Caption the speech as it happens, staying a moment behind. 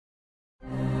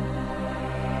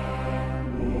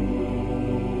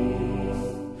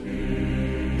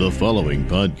The following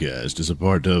podcast is a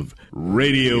part of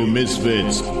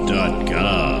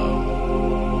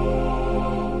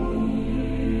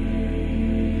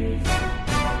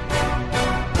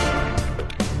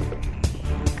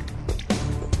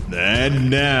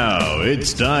And now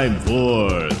it's time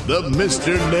for the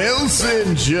Mr.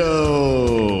 Nailsin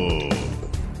Show.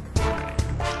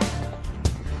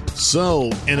 So,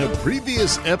 in a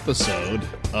previous episode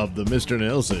of the Mr.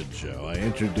 Nailsin Show, I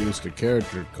introduced a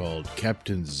character called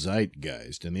Captain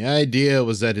Zeitgeist, and the idea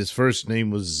was that his first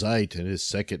name was Zeit and his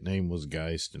second name was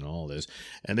Geist and all this,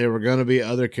 and there were going to be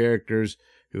other characters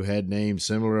who had names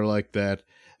similar like that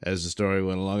as the story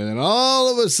went along, and then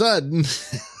all of a sudden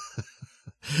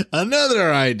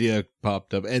another idea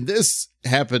popped up, and this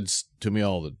happens to me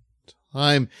all the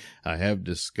time. I have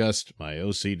discussed my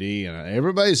OCD, and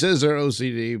everybody says they're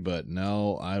OCD, but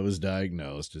no, I was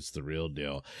diagnosed. It's the real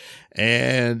deal.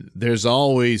 And there's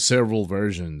always several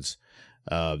versions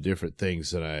of different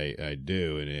things that I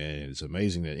do, and it's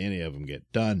amazing that any of them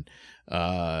get done.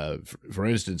 For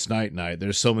instance, Night Night,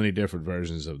 there's so many different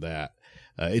versions of that.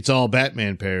 It's all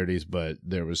Batman parodies, but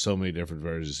there was so many different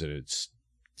versions, and it's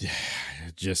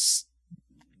just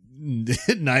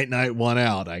Night Night won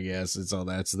out, I guess. And so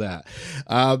that's that.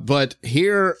 But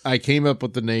here I came up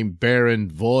with the name Baron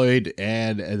Void,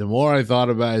 and the more I thought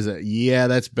about it, is that, yeah,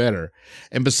 that's better.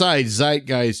 And besides,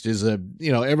 Zeitgeist is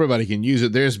everybody can use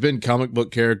it. There's been comic book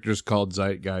characters called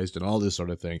Zeitgeist and all this sort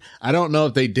of thing. I don't know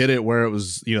if they did it where it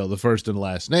was, the first and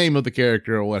last name of the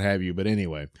character or what have you, but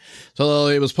anyway. So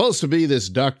it was supposed to be this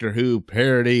Doctor Who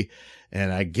parody,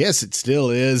 and I guess it still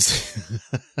is.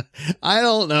 I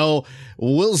don't know.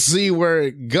 We'll see where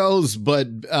it goes. But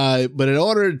in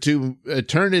order to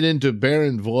turn it into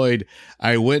Baron Void,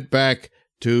 I went back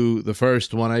to the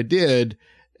first one I did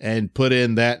and put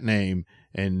in that name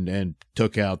and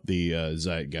took out the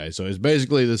Zeitgeist. So it's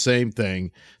basically the same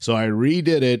thing. So I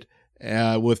redid it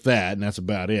with that, and that's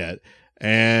about it.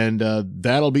 And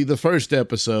that'll be the first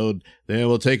episode. Then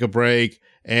we'll take a break,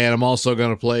 and I'm also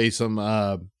going to play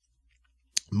some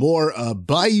more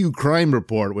Bayou Crime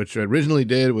Report, which I originally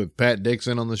did with Pat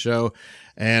Dixon on the show,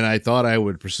 and I thought I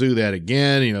would pursue that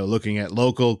again, looking at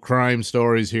local crime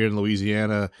stories here in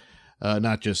Louisiana,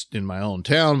 not just in my own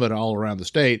town, but all around the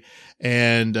state,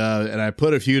 and I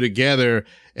put a few together,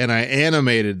 and I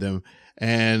animated them,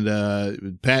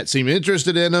 and Pat seemed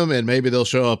interested in them, and maybe they'll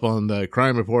show up on the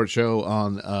Crime Report show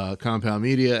on Compound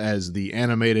Media as the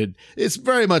animated. It's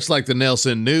very much like the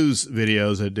Nailsin News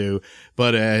videos I do,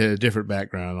 but a different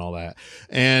background and all that.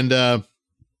 And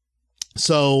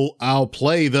so I'll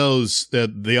play those,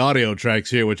 the audio tracks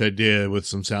here, which I did with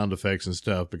some sound effects and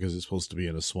stuff, because it's supposed to be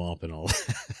in a swamp and all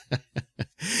that.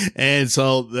 And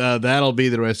so that'll be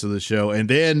the rest of the show. And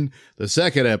then the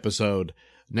second episode,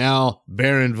 now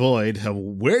Baron Void,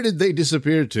 where did they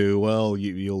disappear to? Well,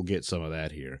 you'll get some of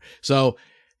that here. So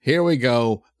here we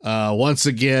go. Once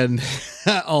again,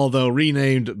 although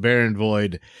renamed Baron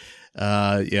Void,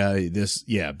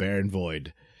 Baron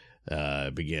Void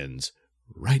begins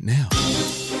right now.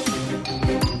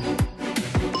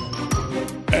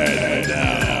 And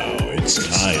now it's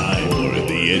time for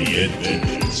the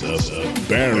adventures of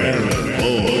Baron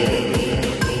Void.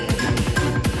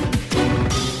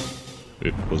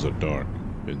 It was a dark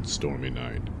and stormy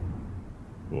night,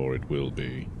 or it will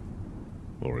be,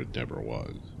 or it never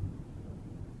was.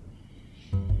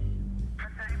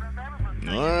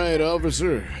 All right,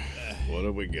 officer, what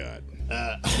have we got?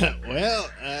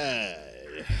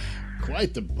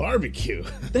 Quite the barbecue.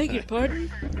 Beg your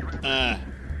pardon? The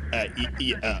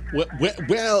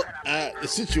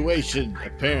situation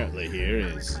apparently here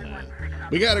is,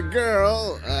 we got a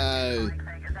girl,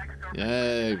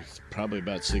 probably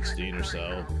about 16 or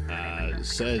so,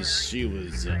 says she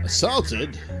was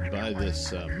assaulted by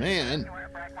this man,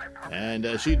 and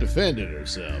she defended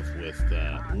herself with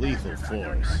lethal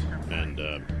force. And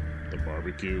the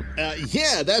barbecue.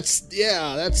 That's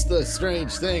the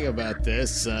strange thing about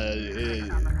this. The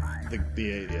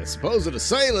supposed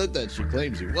assailant that she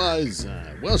claims he was,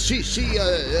 she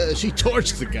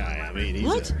torched the guy. I mean,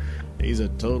 he's a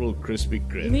total crispy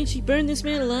crit. You mean she burned this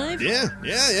man alive? Yeah.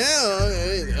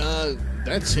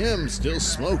 That's him still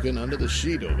smoking under the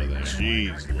sheet over there.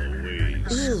 Jeez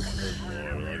Louise. Ugh. Oh,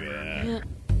 Lord, look at that. Yeah.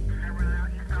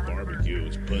 Barbecue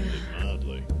is putting it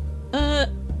mildly.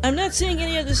 I'm not seeing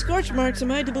any of the scorch marks. Am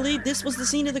I to believe this was the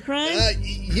scene of the crime?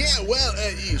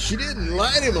 She didn't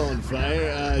light him on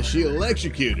fire. She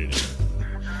electrocuted him.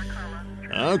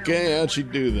 Okay, how'd she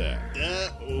do that?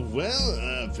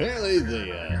 Apparently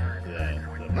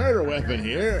the murder weapon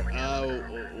here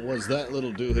was that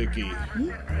little doohickey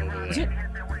over there.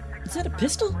 Is that a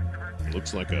pistol?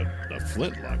 Looks like a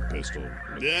flintlock pistol.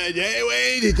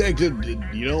 Wait, Detective.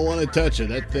 You don't want to touch it.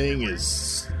 That thing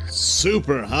is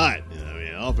super hot. I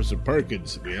mean, Officer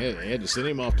Perkins, we had to send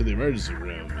him off to the emergency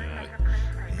room.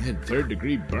 He had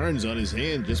third-degree burns on his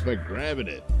hand just by grabbing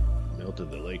it.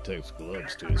 Melted the latex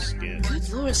gloves to his skin. Good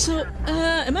Lord. So,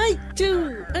 am I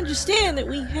to understand that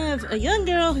we have a young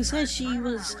girl who says she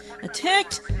was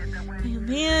attacked by a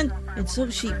man, and so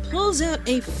she pulls out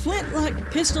a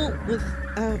flintlock pistol with,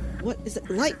 what is it,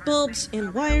 light bulbs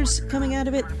and wires coming out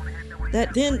of it,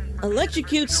 that then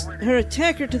electrocutes her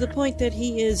attacker to the point that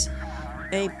he is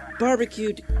a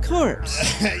barbecued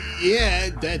corpse. Yeah,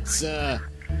 that's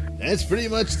pretty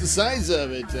much the size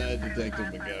of it, Detective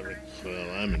McGovern.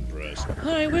 Well, I'm impressed.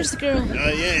 All right, where's the girl?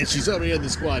 Yeah, she's over here in the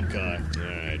squad car. All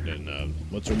right, then,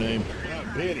 what's her name?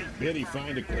 Biddy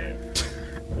Findeclare.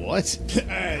 What?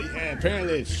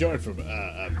 Apparently it's short for,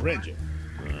 Bridget.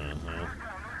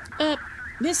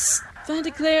 Miss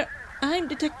Findeclare, I'm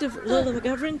Detective Lola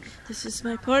McGovern. This is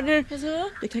my partner. Hello?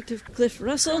 Detective Cliff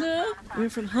Russell. Hello? We're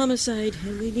from Homicide,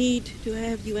 and we need to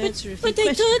have you answer a few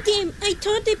questions. I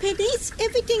told the police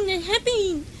everything that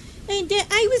happened. And that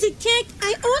I was attacked.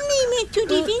 I only meant to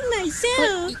defend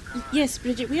myself. Yes,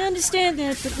 Bridget, we understand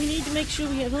that, but we need to make sure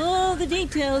we have all the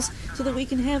details so that we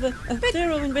can have a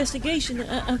thorough investigation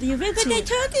of the events But here. I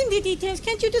told them the details.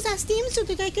 Can't you just ask them so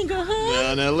that I can go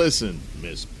home? Now listen,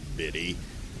 Miss Biddy.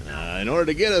 In order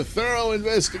to get a thorough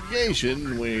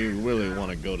investigation, we really want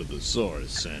to go to the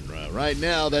source. And right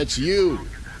now, that's you,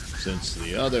 since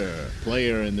the other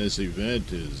player in this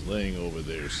event is laying over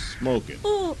there smoking.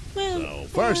 Oh, well... So,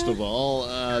 first of all,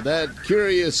 that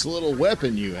curious little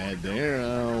weapon you had there,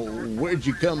 where'd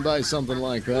you come by something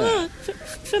like that?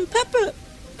 From Papa.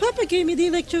 Papa gave me the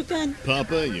electro gun.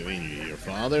 Papa? You mean your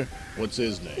father? What's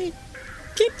his name?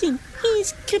 Captain.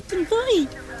 He's Captain Void.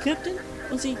 Captain?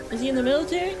 Was he in the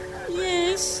military?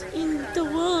 Yes, in the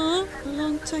war. A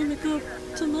long time ago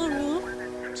tomorrow.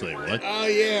 Say what? Oh,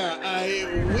 yeah.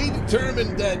 We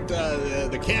determined that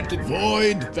the Captain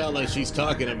Void fella she's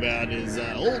talking about is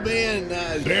old man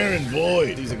Baron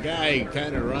Void. He's a guy who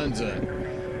kind of runs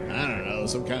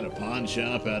some kind of pawn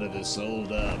shop out of this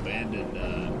old abandoned,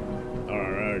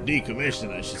 or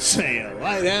decommissioned, I should say, a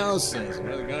lighthouse. That's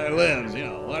where the guy lives,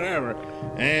 whatever.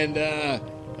 And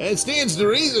it stands to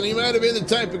reason he might have been the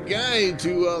type of guy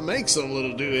to make some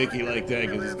little doohickey like that,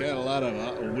 because he's got a lot of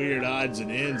weird odds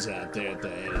and ends out there at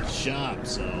his shop.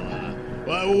 So,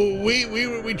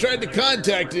 we tried to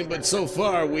contact him, but so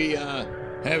far we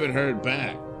haven't heard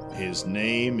back. His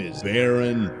name is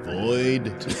Baron Void.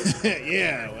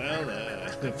 Yeah, well,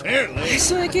 apparently.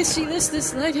 So I guess she lists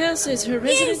this lighthouse as her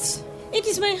residence? Yes, it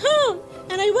is my home,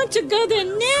 and I want to go there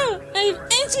now. I've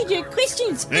answered your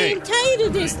questions. Hey. I am tired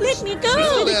of this. Let me Slow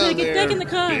go. down Get there, back in the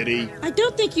car. Biddy. I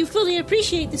don't think you fully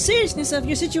appreciate the seriousness of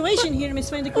your situation here, Miss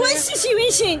Findeclare. What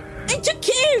situation? I took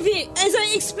care of it, as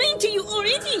I explained to you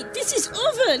already. This is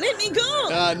over. Let me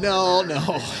go. No.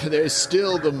 There's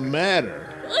still the matter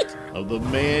What? of the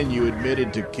man you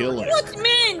admitted to killing. What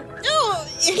man? Oh,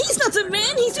 he's not a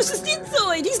man. He's just a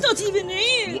synthoid. He's not even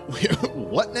real.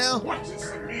 What now? What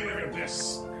is the meaning of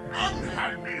this?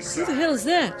 Unhand me, Who sir. the hell is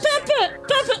that? Papa,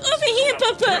 over here,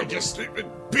 Papa. Just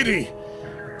Biddy.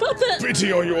 Papa.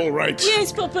 Biddy, are you all right?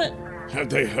 Yes, Papa. Have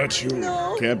they hurt you?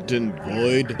 No. Captain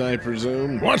Void, I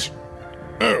presume? What?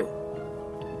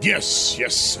 Oh.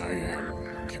 Yes, I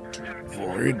am Captain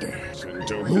Void. And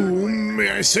to whom may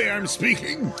I say I'm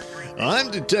speaking?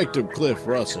 I'm Detective Cliff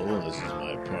Russell. This is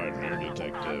my partner,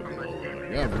 Detective Lola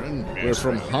McGovern. We're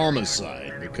from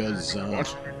Homicide because,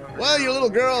 What? well, your little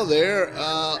girl there,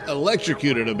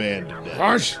 electrocuted a man to death.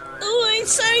 What? Oh, I'm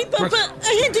sorry, Papa.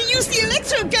 I had to use the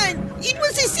electro gun. It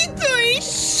was a synthoid.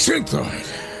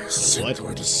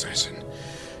 Synthoid assassin.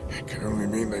 It can only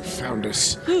mean they found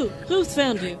us. Who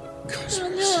found you? Oh,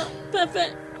 no,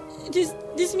 Papa. Does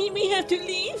this mean we have to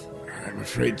leave? I'm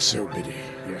afraid so, Biddy.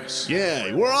 Yes.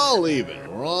 Yeah, we're all leaving.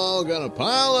 We're all gonna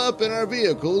pile up in our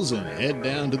vehicles and head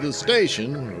down to the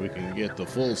station where we can get the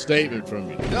full statement from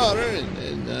your daughter,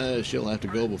 and she'll have to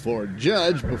go before a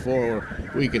judge before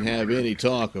we can have any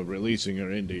talk of releasing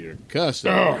her into your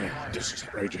custody. Oh, this is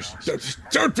outrageous.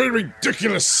 Don't be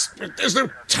ridiculous. There's no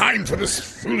time for this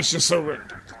foolishness over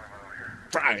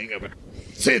frying of it.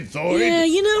 Synthoid.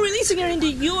 Yeah, releasing her into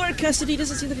your custody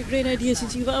doesn't seem like a great idea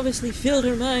since you've obviously filled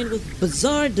her mind with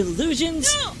bizarre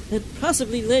delusions that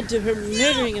possibly led to her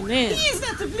murdering a man. He is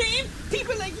not to blame.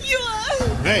 People like you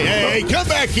are. Hey, come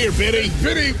back here, Biddy!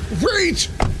 Biddy, wait!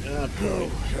 Oh,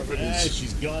 heavens.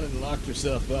 she's gone and locked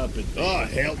herself up. Oh,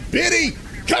 hell. Biddy!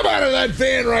 Come out of that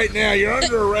van right now! You're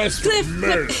under arrest for Cliff,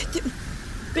 murder!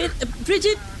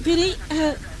 Bridget, Biddy,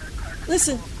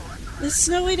 listen. this is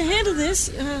no way to handle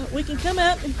this. We can come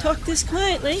out and talk this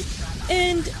quietly,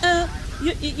 and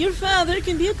your father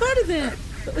can be a part of that.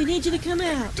 But we need you to come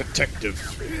out. Detective,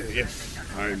 if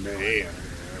I may,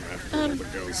 I'm the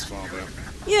girl's father.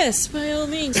 Yes, by all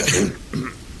means.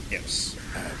 Yes.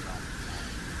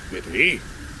 Biddy,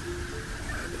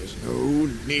 there's no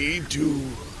need to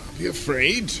be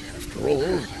afraid. After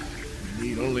all, we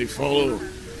need only follow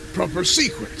proper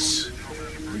sequence.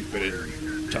 We've been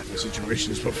in tougher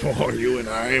situations before, you and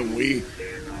I, and we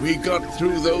got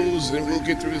through those, and we'll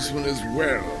get through this one as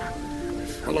well. By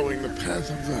following the path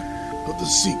of the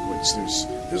sequence.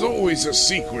 There's always a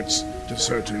sequence to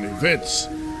certain events.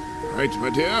 Right, my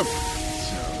dear?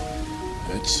 So,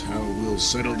 that's how we'll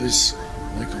settle this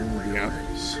like all the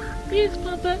others. Yes,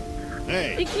 Papa.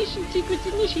 Hey. Ignition sequence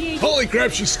initiated. Holy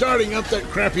crap, she's starting up that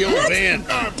crappy old van.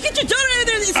 Get your daughter out of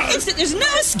there this instant. There's no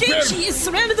escape. She is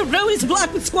surrounded. The road is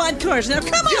blocked with squad cars. Now,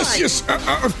 come on. Yes,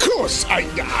 of course. I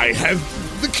have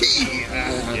the key.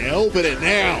 Yeah, open it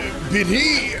now.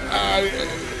 Biddy,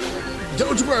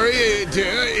 don't worry,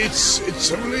 dear.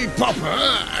 It's only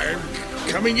Papa.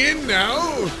 Coming in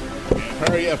now.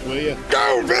 Hurry up, will you?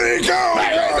 Go, Biddy, go!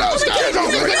 Let's grab him! Go,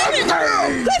 Biddy,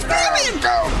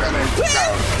 go!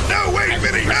 No, wait,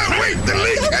 Biddy, no, wait! The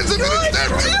leak hasn't been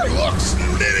established! Looks,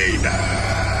 Biddy!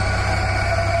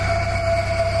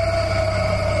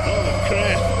 Holy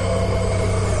crap.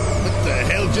 What the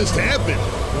hell just happened?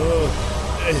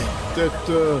 That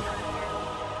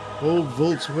old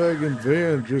Volkswagen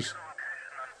van just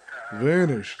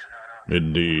vanished.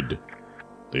 Indeed,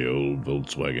 the old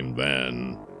Volkswagen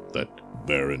van that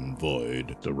Baron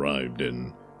Void arrived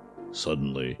in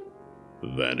suddenly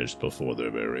vanished before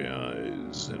their very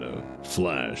eyes in a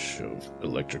flash of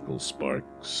electrical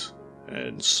sparks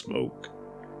and smoke,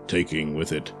 taking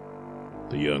with it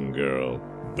the young girl,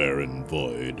 Baron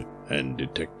Void, and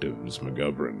Detectives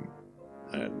McGovern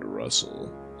and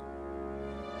Russell.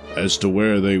 As to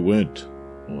where they went,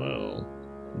 well,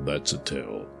 that's a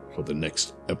tale for the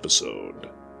next episode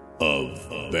of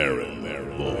Baron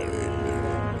Void.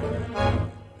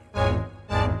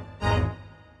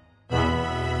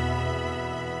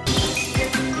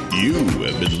 You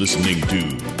have been listening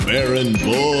to Baron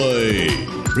Void,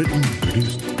 written,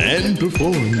 produced, and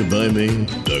performed by me,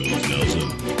 Douglas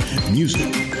Nailsin.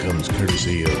 Music comes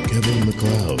courtesy of Kevin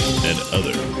MacLeod and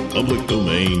other public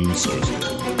domain sources.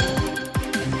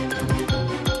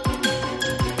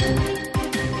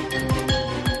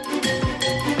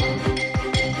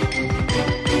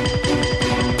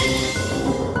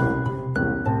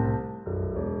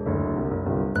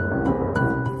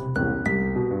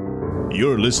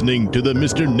 You're listening to the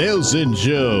Mr. Nailsin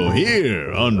Show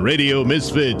here on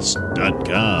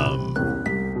RadioMisfits.com.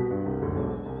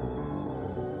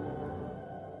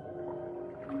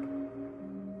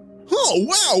 Oh,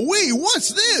 wow, wait, what's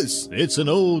this? It's an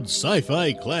old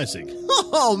sci-fi classic.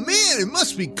 Oh, man, it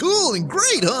must be cool and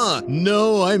great, huh?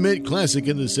 No, I meant classic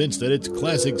in the sense that it's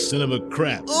classic cinema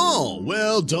crap. Oh,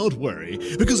 Well, don't worry,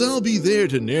 because I'll be there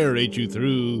to narrate you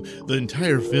through the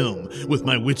entire film with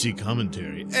my witty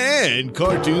commentary and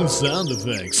cartoon sound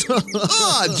effects.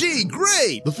 gee,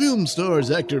 great! The film stars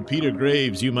actor Peter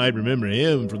Graves. You might remember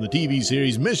him from the TV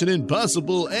series Mission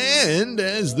Impossible and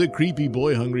as the creepy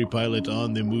boy-hungry pilot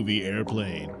on the movie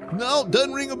Airplane. No,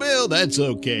 doesn't ring a bell. That's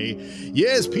okay.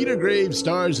 Yes, Peter Graves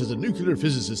stars as a nuclear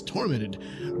physicist tormented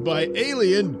by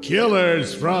alien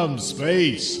killers from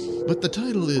space. But the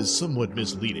title is somewhat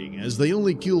misleading, as they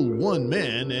only kill one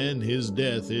man, and his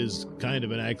death is kind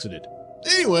of an accident.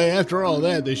 Anyway, after all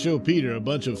that, they show Peter a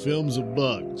bunch of films of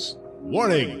bugs.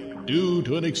 Warning! Due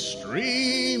to an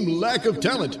extreme lack of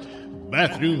talent,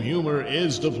 bathroom humor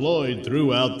is deployed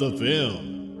throughout the film.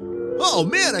 Oh,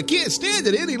 man, I can't stand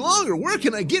it any longer. Where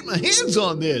can I get my hands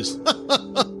on this?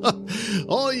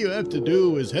 All you have to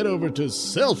do is head over to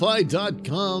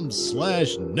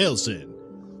selfie.com/Nailsin.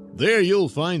 There you'll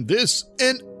find this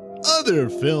and other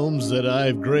films that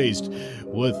I've graced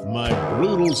with my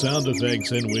brutal sound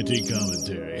effects and witty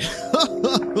commentary.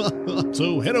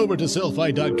 So head over to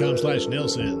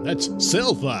selfie.com/Nailsin. That's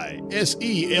selfie,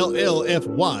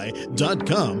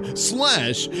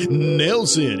 SELLFY.com/Nailsin,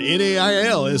 Nailsin.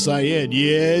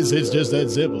 Yes, it's just that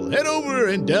simple. Head over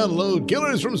and download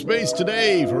Killers from Space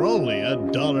today for only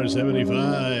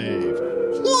 $1.75.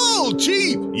 Whoa,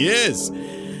 cheap! Yes,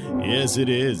 it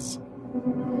is.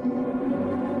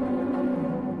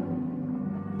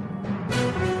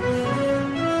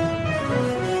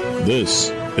 This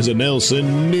is a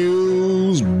Nailsin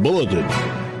News Bulletin.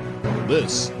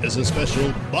 This is a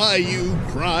special Bayou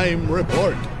Crime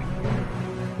Report.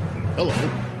 Hello,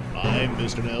 I'm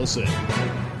Mr. Nailsin,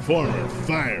 former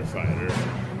firefighter,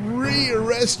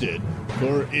 rearrested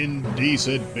for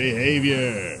indecent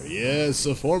behavior. Yes,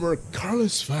 a former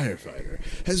Carlos firefighter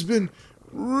has been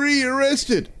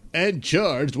rearrested and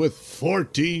charged with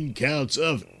 14 counts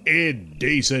of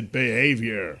indecent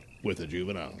behavior with a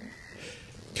juvenile.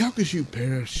 Calcasieu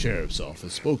Parish Sheriff's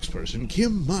Office spokesperson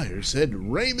Kim Myers said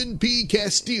Raymond P.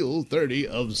 Castile, 30,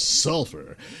 of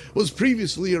Sulphur, was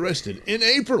previously arrested in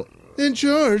April and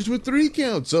charged with 3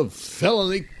 counts of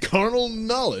felony carnal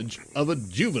knowledge of a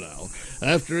juvenile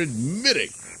after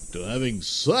admitting to having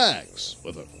sex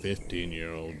with a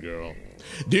 15-year-old girl.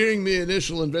 During the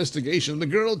initial investigation, the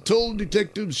girl told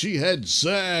detectives she had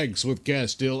sex with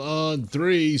Castile on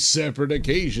 3 separate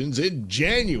occasions in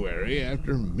January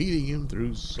after meeting him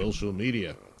through social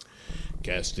media.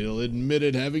 Castile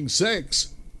admitted having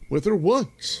sex with her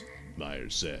once,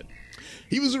 Myers said.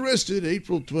 He was arrested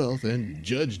April 12th, and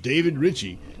Judge David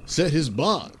Ritchie set his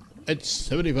bond at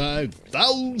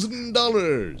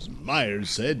 $75,000.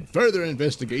 Myers said further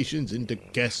investigations into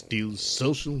Castile's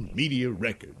social media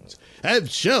records have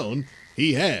shown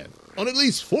he had, on at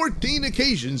least 14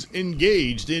 occasions,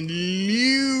 engaged in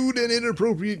lewd and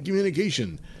inappropriate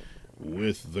communication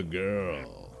with the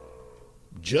girl.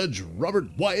 Judge Robert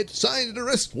Wyatt signed an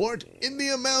arrest warrant in the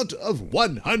amount of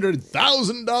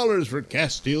 $100,000 for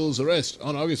Castile's arrest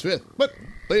on August 5th, but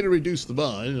later reduced the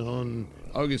bond on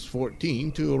August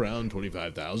 14 to around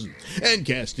 $25,000. And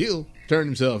Castile turned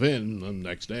himself in the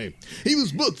next day. He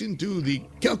was booked into the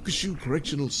Calcasieu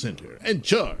Correctional Center and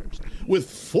charged with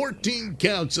 14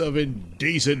 counts of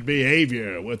indecent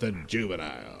behavior with a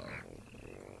juvenile.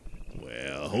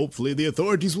 Well, hopefully the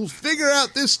authorities will figure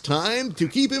out this time to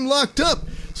keep him locked up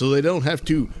so they don't have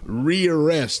to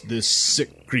rearrest this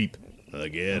sick creep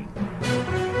again.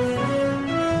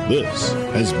 This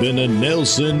has been a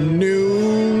Nailsin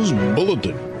News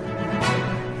Bulletin.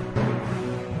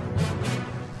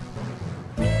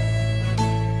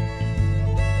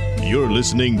 You're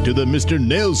listening to the Mr.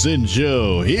 Nailsin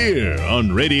Show here on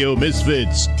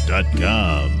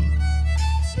RadioMisfits.com.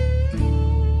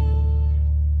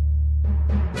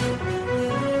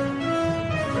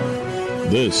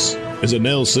 This is a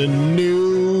Nailsin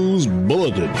News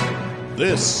Bulletin.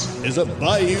 This is a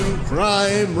Bayou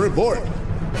Crime Report.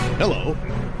 Hello,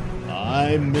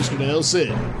 I'm Mr.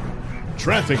 Nailsin.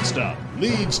 Traffic stop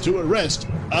leads to arrest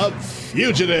of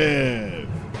fugitive.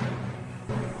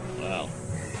 Well,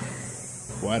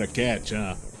 quite a catch,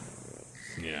 huh?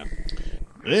 Yeah.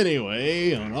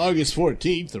 Anyway, on August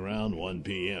 14th, around 1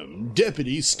 p.m.,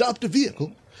 deputies stopped a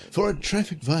vehicle for a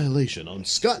traffic violation on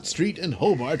Scott Street and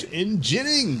Hobart in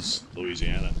Jennings,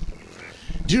 Louisiana.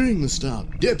 During the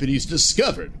stop, deputies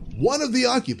discovered one of the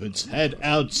occupants had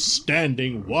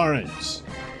outstanding warrants.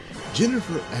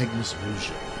 Jennifer Agnes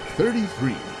Rougeau,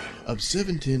 33, of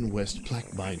 710 West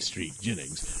Plaquemine Street,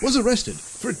 Jennings, was arrested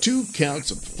for 2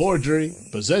 counts of forgery,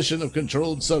 possession of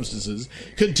controlled substances,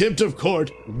 contempt of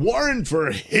court, warrant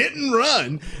for hit and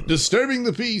run, disturbing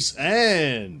the peace,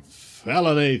 and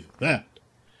felony theft.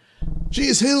 She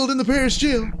is held in the parish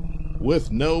jail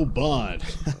with no bond.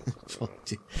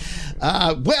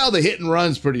 Well, the hit and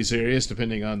run's pretty serious,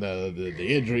 depending on the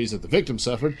injuries that the victim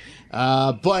suffered.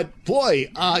 But boy,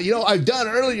 I've done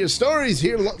earlier stories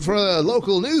here for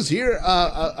local news here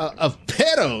of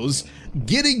pedos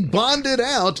getting bonded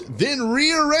out, then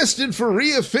rearrested for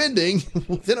reoffending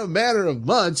within a matter of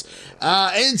months,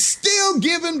 and still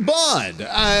given bond.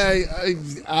 I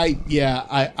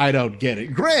don't get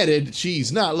it. Granted,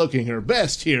 she's not looking her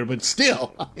best here, but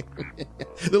still,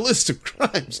 the list of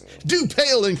crimes do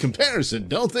pale in comparison,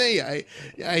 don't they?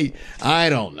 I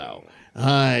don't know.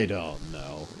 I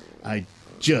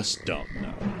just don't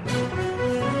know.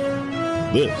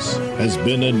 This has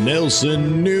been a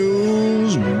Nailsin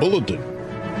News Bulletin.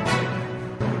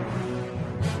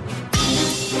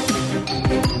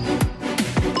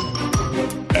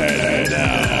 And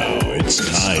now it's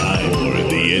time for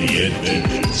the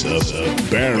adventures of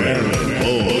Baron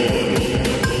Boyd.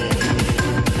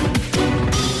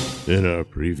 In our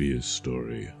previous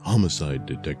story, homicide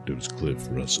detectives Cliff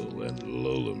Russell and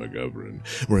Lola McGovern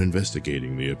were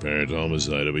investigating the apparent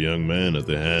homicide of a young man at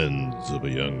the hands of a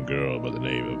young girl by the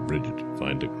name of Bridget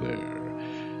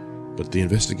Findeclair. But the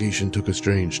investigation took a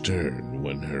strange turn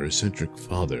when her eccentric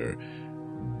father,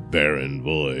 Baron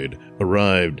Boyd,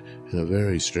 arrived in a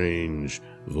very strange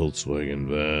Volkswagen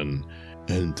van,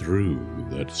 and through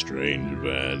that strange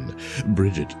van,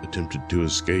 Bridget attempted to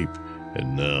escape,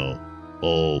 and now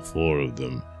all 4 of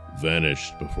them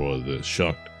vanished before the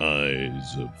shocked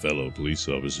eyes of fellow police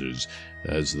officers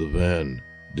as the van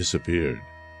disappeared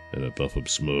in a puff of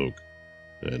smoke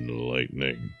and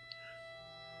lightning.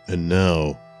 And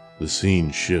now the scene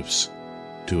shifts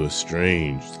to a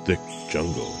strange, thick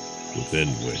jungle within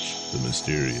which the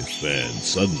mysterious van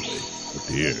suddenly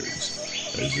appears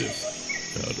as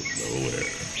if out of nowhere.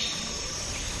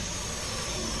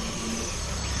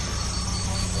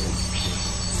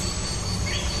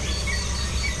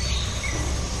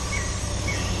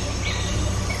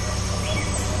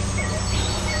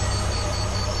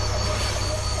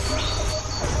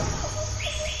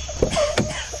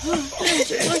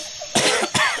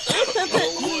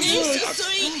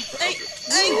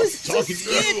 I was so Talking to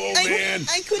scared. you, old man.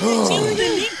 I couldn't change the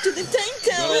link to the time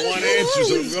tower. I want answers.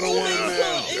 I'm gonna want them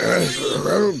now.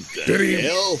 Well, Biddy,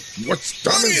 Hell? what's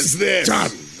done What is this?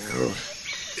 done. Now,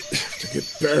 to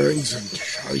get bearings and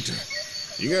try to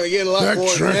You're going to get a lot more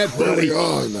than that, backtrack where buddy. we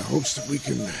are in the hopes that we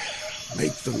can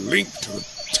make the link to the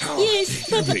tower. Yes,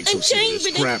 Papa, Makes I'm us see trying,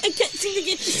 this but crap. I can't seem to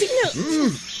get the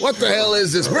signal. What the hell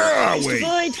is this? Where are we?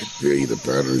 Void, Biddy, the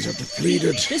batteries are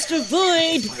depleted. Mr.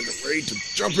 Void. Find a way to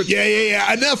jump it.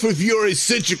 Yeah. Enough of your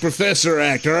eccentric professor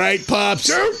act, all right, Pops?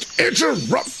 Don't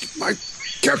interrupt my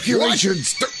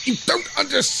calculations. You don't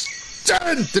understand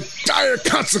the dire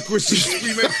consequences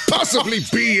we may possibly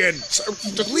be in. So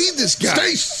Leave this guy.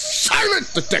 stay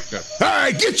silent, detective. All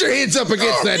right, get your hands up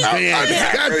against that van.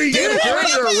 God damn it, you're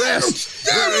under arrest.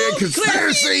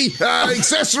 Conspiracy,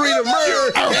 accessory to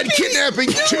murder, and kidnapping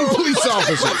 2 police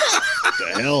officers. What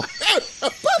the hell?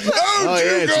 Oh,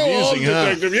 yeah, it's go amusing, on, huh?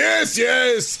 detective.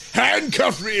 Yes.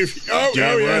 Handcuff me if you... Oh,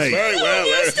 Damn yes, right. very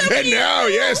well. And now,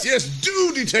 yes,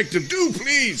 do, detective, do,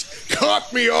 please.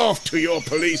 Cart me off to your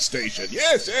police station.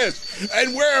 Yes.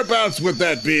 And whereabouts would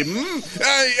that be, in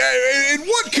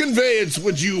what conveyance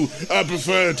would you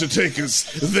prefer to take us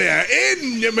there?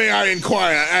 May I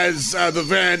inquire, as the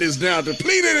van is now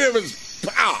depleted of its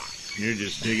power? You're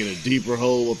just digging a deeper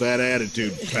hole with that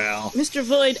attitude, pal. Mr.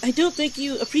 Void, I don't think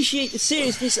you appreciate the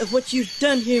seriousness of what you've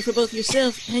done here for both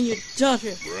yourself and your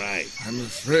daughter. Right. I'm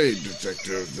afraid,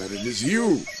 detective, that it is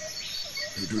you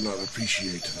who do not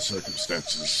appreciate the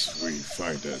circumstances we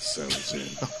find ourselves in.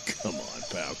 Oh, come on,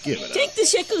 pal. Give it up. Take the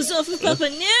shackles off of Papa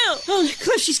now. Oh,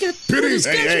 gosh, she's got... Biddy,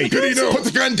 Hey, Biddy, no. put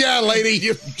the gun down, lady.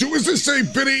 You do as they say,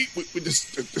 Biddy.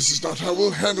 This is not how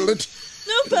we'll handle it.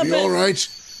 No, It'll be all Papa. right.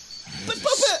 But Papa...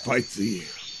 Despite the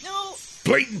No.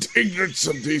 blatant ignorance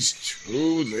of these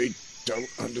two, they don't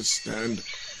understand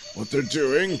what they're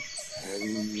doing,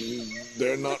 and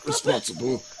they're not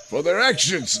responsible for their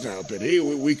actions now, Biddy.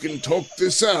 We can talk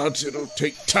this out. It'll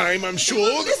take time, I'm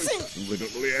sure. Listen. We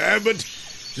don't really have, but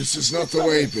this is not the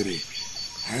way, Biddy.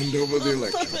 Hand over the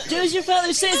electric. Do as your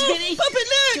father says, Biddy. Papa,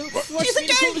 look. Don't force me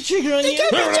to pull the trigger on you.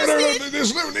 No,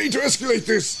 there's no need to escalate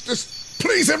this. Just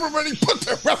please, everybody, put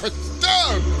their weapons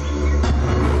down.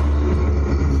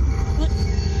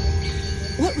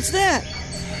 What was that?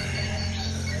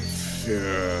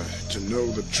 Fear to know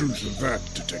the truth of that,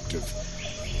 detective.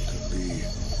 Could be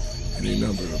any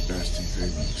number of nasty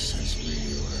things as we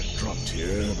were dropped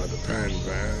here by the pan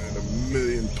van in a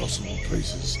million possible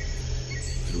places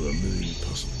through a million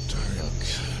possible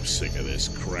times. I'm sick of this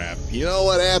crap. You know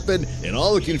what happened? In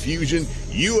all the confusion,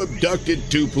 you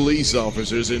abducted 2 police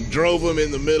officers and drove them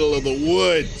in the middle of the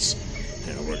woods.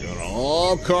 Now we're gonna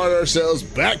all cart ourselves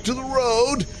back to the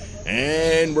road,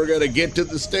 and we're gonna get to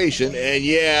the station, and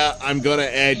yeah, I'm gonna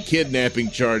add kidnapping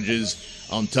charges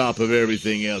on top of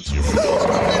everything else you're doing.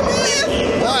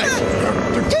 What?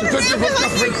 Detective, what's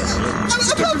up?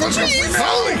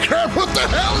 Holy crap, what the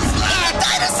hell is that?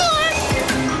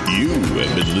 You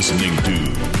have been listening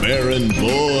to Baron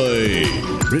Boy.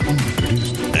 Written,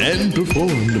 produced, and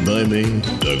performed by me,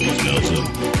 Douglas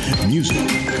Nailsin. Music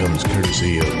comes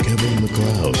courtesy of Kevin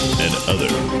MacLeod and other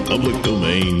public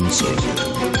domain sources.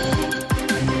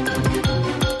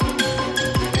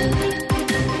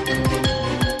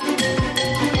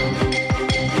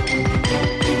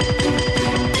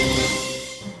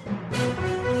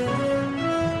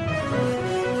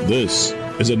 This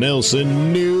is a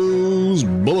Nailsin News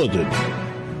Bulletin.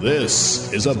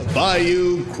 This is a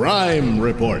Bayou Crime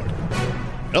Report.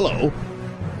 Hello,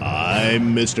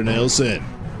 I'm Mr. Nailsin.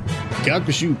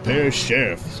 Calcasieu Parish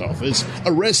Sheriff's Office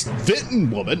arrests Vinton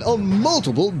woman on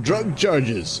multiple drug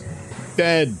charges.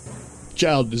 And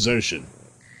child desertion.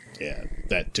 Yeah,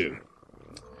 that too.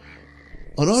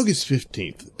 On August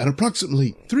 15th, at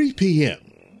approximately 3 p.m.,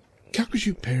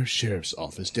 Calcasieu Parish Sheriff's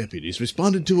Office deputies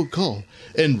responded to a call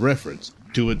in reference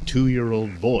to a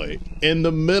 2-year-old boy in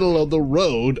the middle of the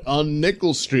road on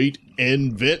Nickel Street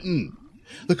in Vinton.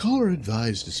 The caller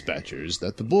advised dispatchers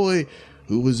that the boy,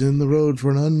 who was in the road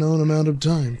for an unknown amount of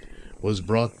time, was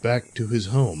brought back to his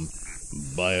home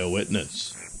by a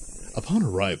witness. Upon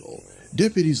arrival,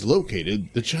 deputies located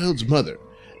the child's mother,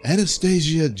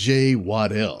 Anastasia J.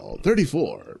 Waddell,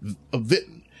 34, a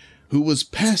victim who was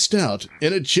passed out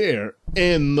in a chair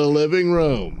in the living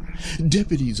room.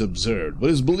 Deputies observed what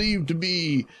is believed to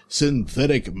be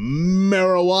synthetic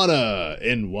marijuana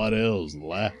in Waddell's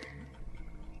lap.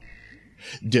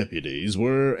 Deputies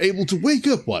were able to wake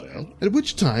up Waddell, at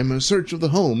which time a search of the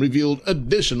home revealed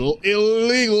additional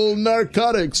illegal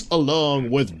narcotics along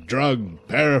with drug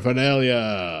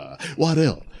paraphernalia.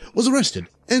 Waddell was arrested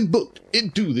and booked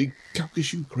into the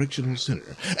Calcasieu Correctional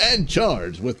Center and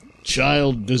charged with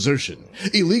child desertion,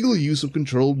 illegal use of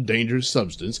controlled dangerous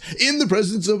substance in the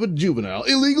presence of a juvenile,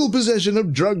 illegal possession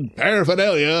of drug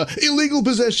paraphernalia, illegal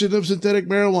possession of synthetic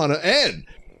marijuana,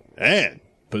 and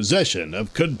possession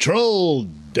of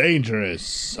controlled dangerous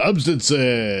substances.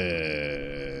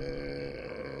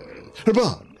 Her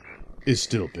bond is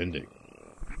still pending.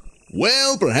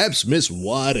 Well, perhaps Miss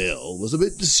Waddell was a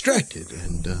bit distracted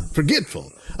and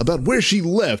forgetful about where she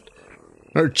left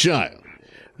her child.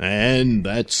 And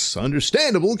that's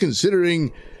understandable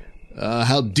considering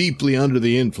how deeply under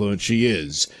the influence she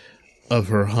is of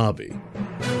her hobby.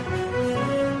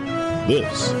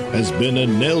 This has been a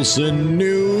Nailsin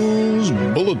News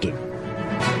Bulletin.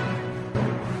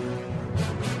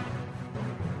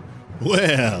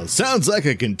 Well, sounds like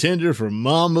a contender for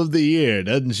Mom of the Year,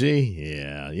 doesn't she?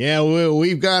 Yeah,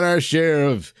 we've got our share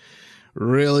of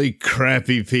really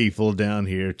crappy people down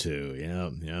here, too.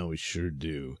 Yeah, we sure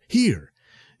do. Here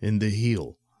in the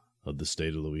heel of the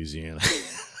state of Louisiana.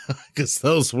 Because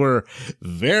those were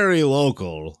very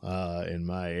local in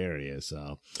my area.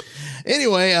 So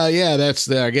anyway, that's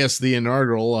the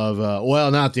inaugural of,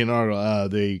 not the inaugural,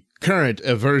 the current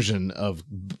version of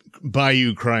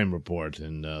Bayou Crime Report.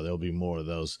 And there'll be more of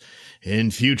those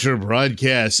in future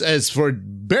broadcasts. As for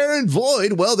Baron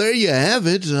Void, well, there you have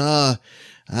it.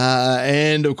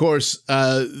 And of course,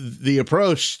 the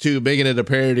approach to making it a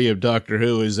parody of Doctor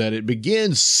Who is that it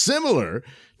begins similar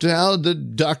to how the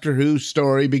Doctor Who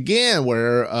story began,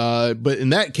 where, but in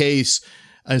that case,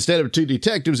 instead of two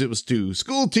detectives, it was two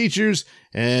school teachers,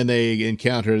 and they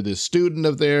encounter this student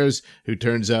of theirs who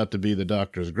turns out to be the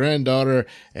Doctor's granddaughter,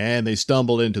 and they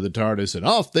stumble into the TARDIS, and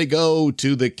off they go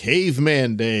to the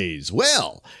caveman days.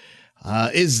 Well,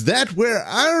 is that where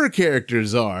our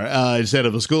characters are? Instead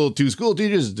of two school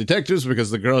teachers, detectives, because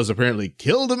the girl has apparently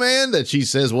killed a man that she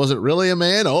says wasn't really a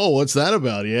man. Oh, what's that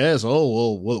about? Yes.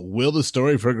 Oh, well, will the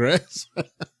story progress?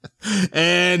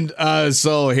 And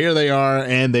so here they are,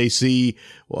 and they see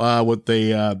what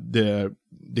the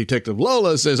Detective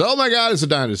Lola says, oh my God, it's a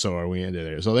dinosaur. We ended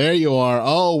there. So there you are.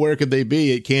 Oh, where could they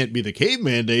be? It can't be the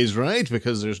caveman days, right?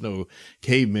 Because there's no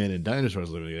cavemen and dinosaurs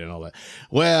living there and all that.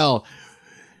 Well,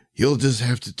 you'll just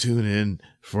have to tune in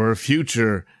for a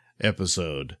future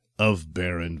episode of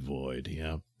Baron Void.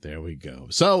 Yeah, there we go.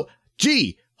 So,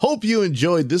 hope you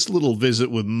enjoyed this little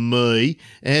visit with me,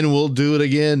 and we'll do it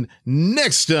again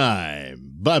next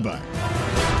time. Bye-bye.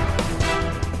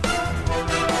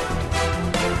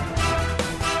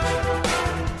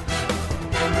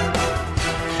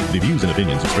 The views and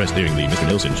opinions expressed during the Mr.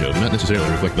 Nailsin Show do not necessarily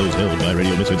reflect those held by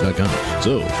RadioMisfits.com.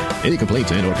 So, any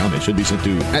complaints and or comments should be sent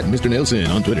to @Mr. Nailsin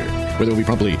on Twitter, where they will be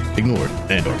promptly ignored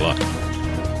and or blocked.